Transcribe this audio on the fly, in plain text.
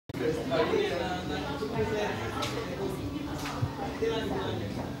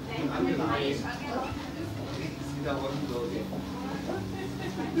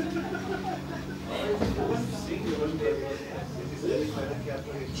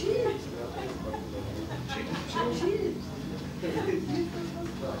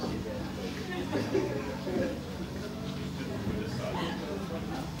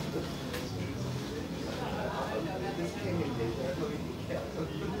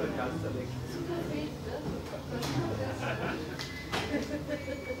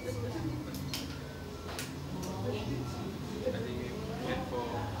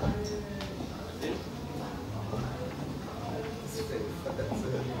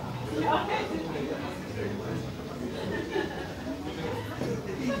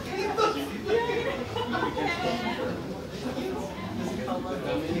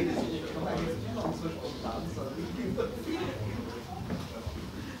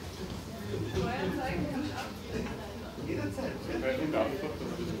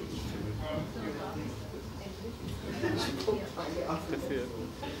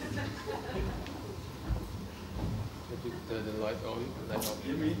The light on, light off.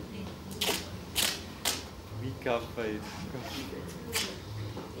 You mean? Mika face.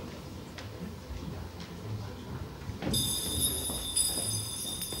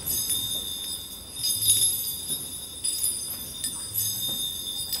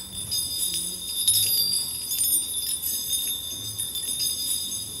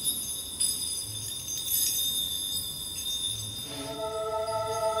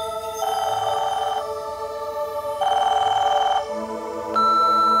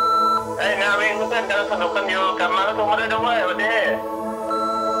 Hey Navin, bukan jangan sendokkan yo kamar tu mana dah buat ode.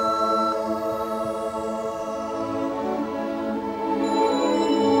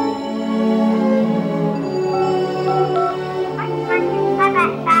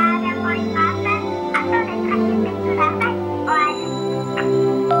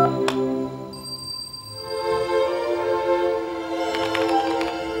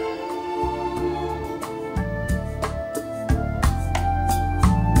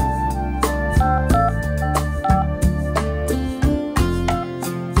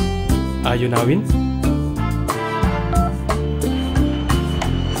 Are you Navin?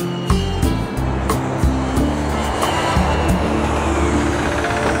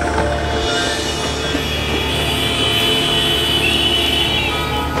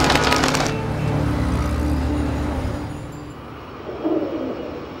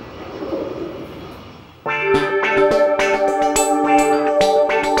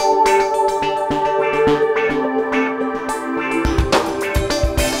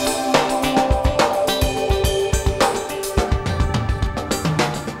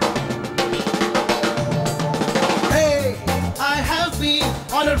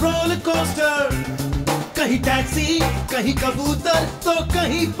 कहीं taxi, कहीं कबूतर, तो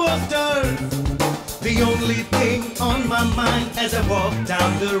कहीं poster. The only thing on my mind as I walk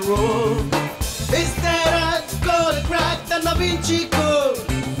down the road is that I'm gonna crack the Navin code.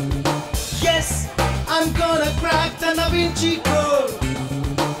 Yes, I'm gonna crack the Navin code.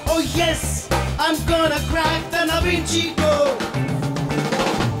 Oh yes, I'm gonna crack the Navin code.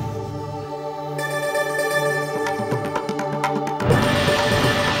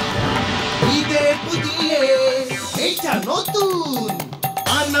 Eta notun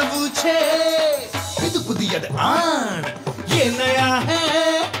Anna buche Itu pudiyad aan Ye naya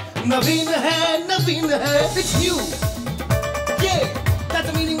hai Navin hai It's new. Yeah, that's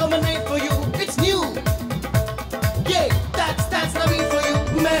the meaning of my name for you. It's new. Yeah, that's Navin for you.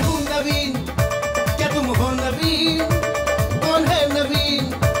 मैं हूँ नवीन क्या तुम हो नवीन कौन है नवीन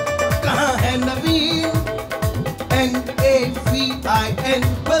कहाँ है नवीन N-A-V-I-N.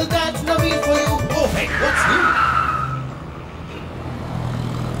 Well, that's Navin for you. Oh, hey, what's new?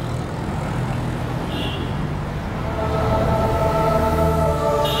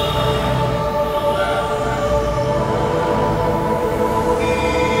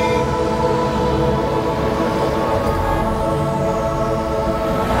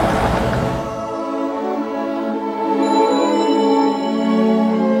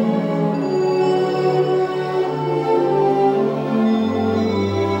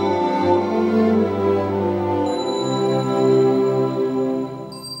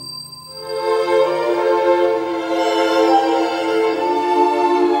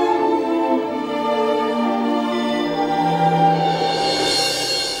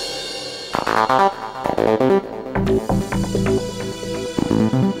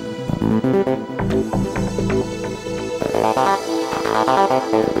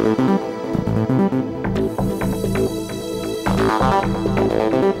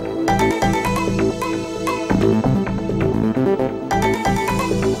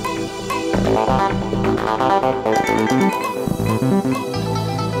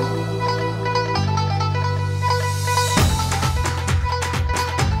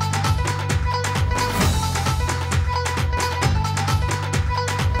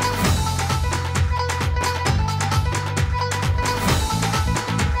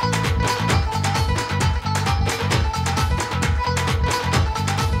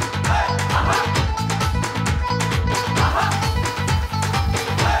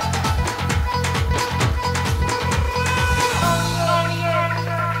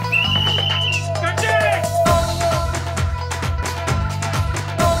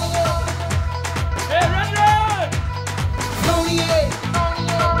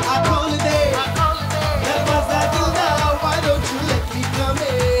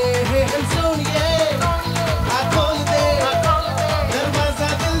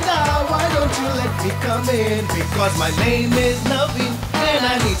 coming because my name is Navin and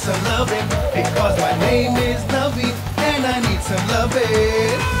I need some loving. Because my name is Navin and I need some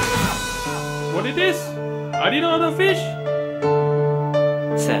loving. What it is? I didn't know the fish.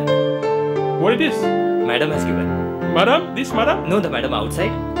 Sir, What it is? madam has given. Madam? This madam? No, the madam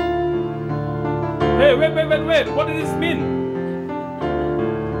outside. Hey, wait. What does this mean?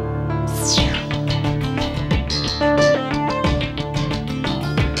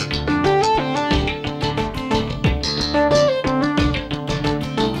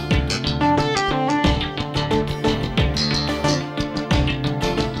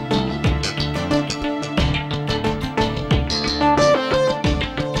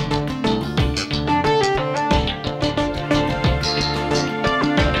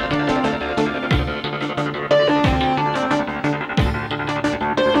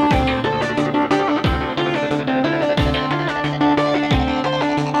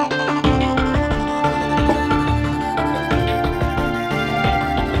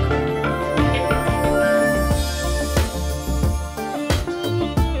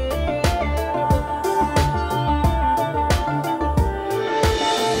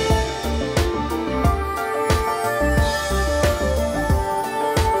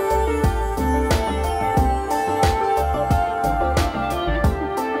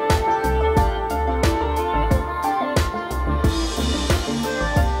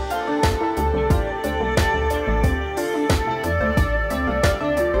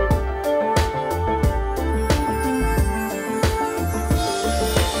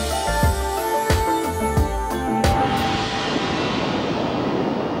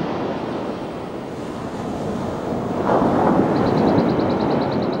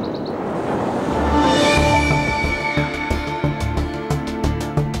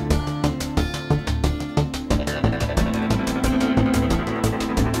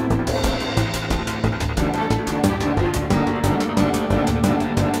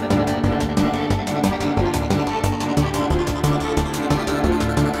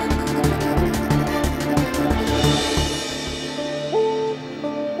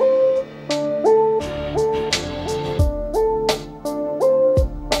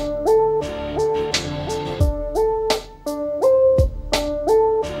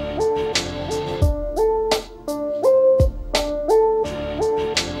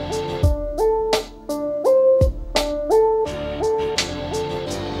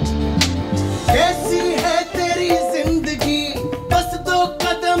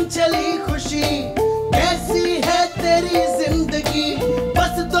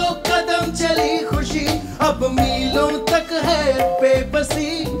 अब मीलों तक है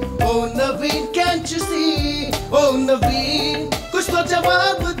बेबसी. ओ नवीन can't you see? ओ नवीन कुछ तो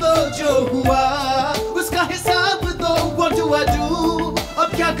जवाब दो. जो हुआ उसका हिसाब दो. What do I do?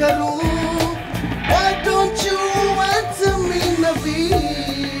 अब क्या करूं? Why don't you answer me,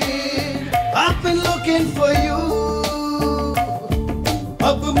 Naveen? I've been looking for you.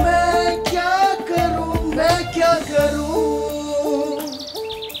 अब मैं क्या करूं? मैं क्या करूं?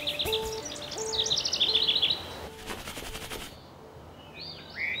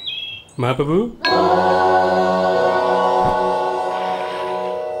 Mahaprabhu?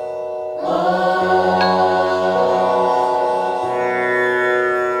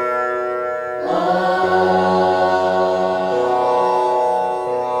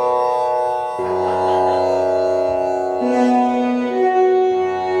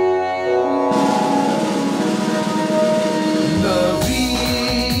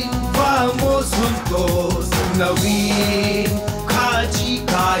 Naveen, vamos juntos. Naveen,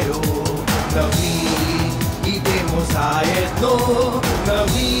 kayo. Naveen, idemos a esto.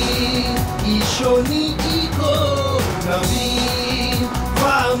 Naveen, ishoni iko. Naveen,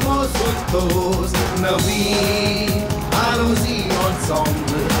 vamos juntos. Naveen, manos y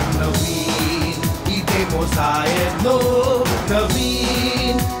ensemble. Naveen, idemos a esto.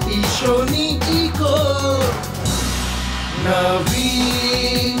 Naveen, ishoni iko.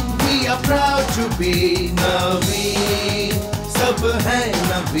 Naveen, we are proud to be Naveen. Sab hai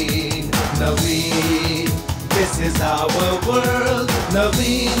Naveen, Naveen. This is our world,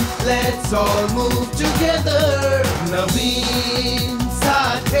 Naveen. Let's all move together, Naveen.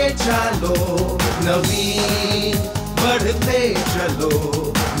 Saathe chalo, Naveen. Badhte chalo,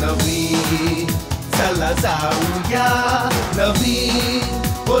 Naveen. Chala zaauya, Naveen.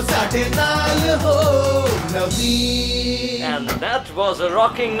 Wo saathe naal ho, Naveen. And that was a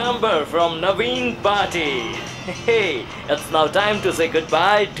rocking number from Naveen Party. Hey, it's now time to say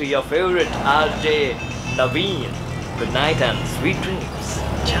goodbye to your favorite RJ, Naveen. Good night and sweet dreams.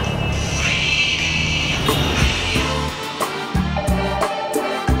 Ciao.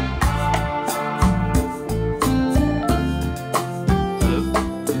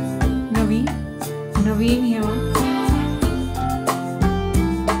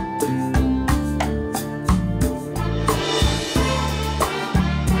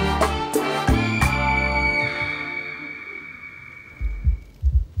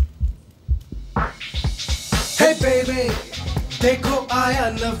 देखो आया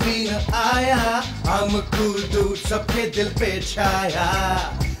नवीन आया, I'm a cool dude, सबके दिल पे छाया.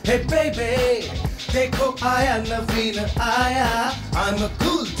 Hey baby, देखो आया नवीन आया, I'm a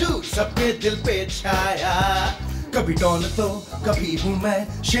cool dude, सबके दिल पे छाया. कभी डॉन तो कभी हूँ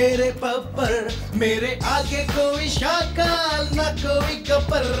मैं शेरे बब्बर, मेरे आगे कोई शाकाल ना कोई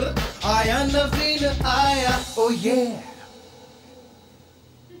गब्बर. आया नवीन आया, oh yeah.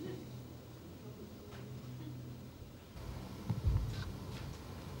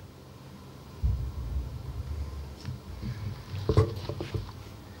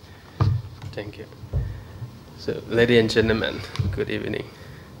 Thank you. So, ladies and gentlemen, good evening.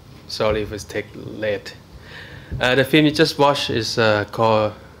 Sorry if it's take late. The film you just watched is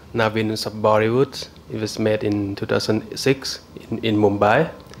called Navin Bollywood. It was made in 2006 in Mumbai.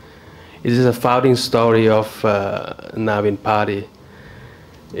 It is a founding story of Navin Party.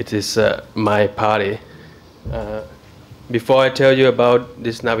 It is my party. Before I tell you about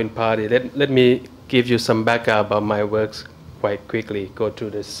this Navin Party, let me give you some background about my works quite quickly. Go to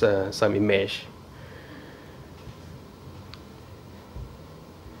this some image.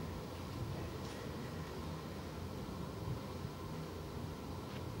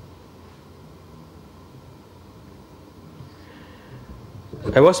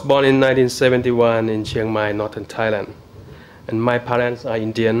 I was born in 1971 in Chiang Mai, northern Thailand, and my parents are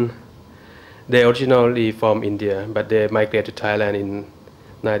Indian. They're originally from India, but they migrated to Thailand in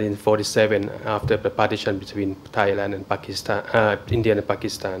 1947 after the partition between Thailand and Pakistan, India and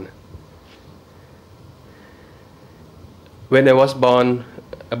Pakistan. When I was born,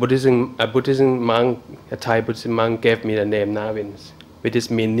 a Buddhism monk, a Thai Buddhism monk, gave me the name Navin, which is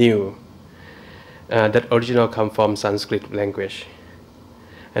mean new. That original come from Sanskrit language.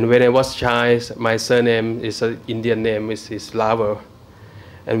 And when I was child, my surname is an Indian name, which is Lavar.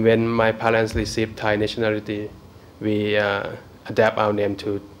 And when my parents received Thai nationality, we adapt our name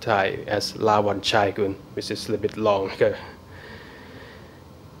to Thai as Rawanchaikul, which is a little bit longer.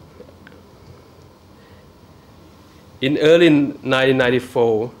 In early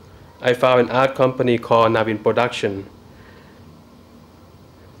 1994, I found an art company called Navin Production.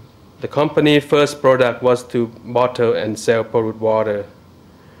 The company's first product was to bottle and sell polluted water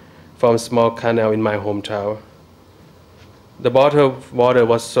from a small canal in my hometown. The bottle of water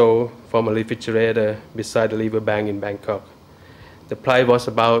was sold from a refrigerator beside the riverbank in Bangkok. The price was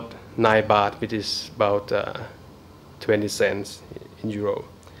about 9 baht, which is about 20 cents in euro.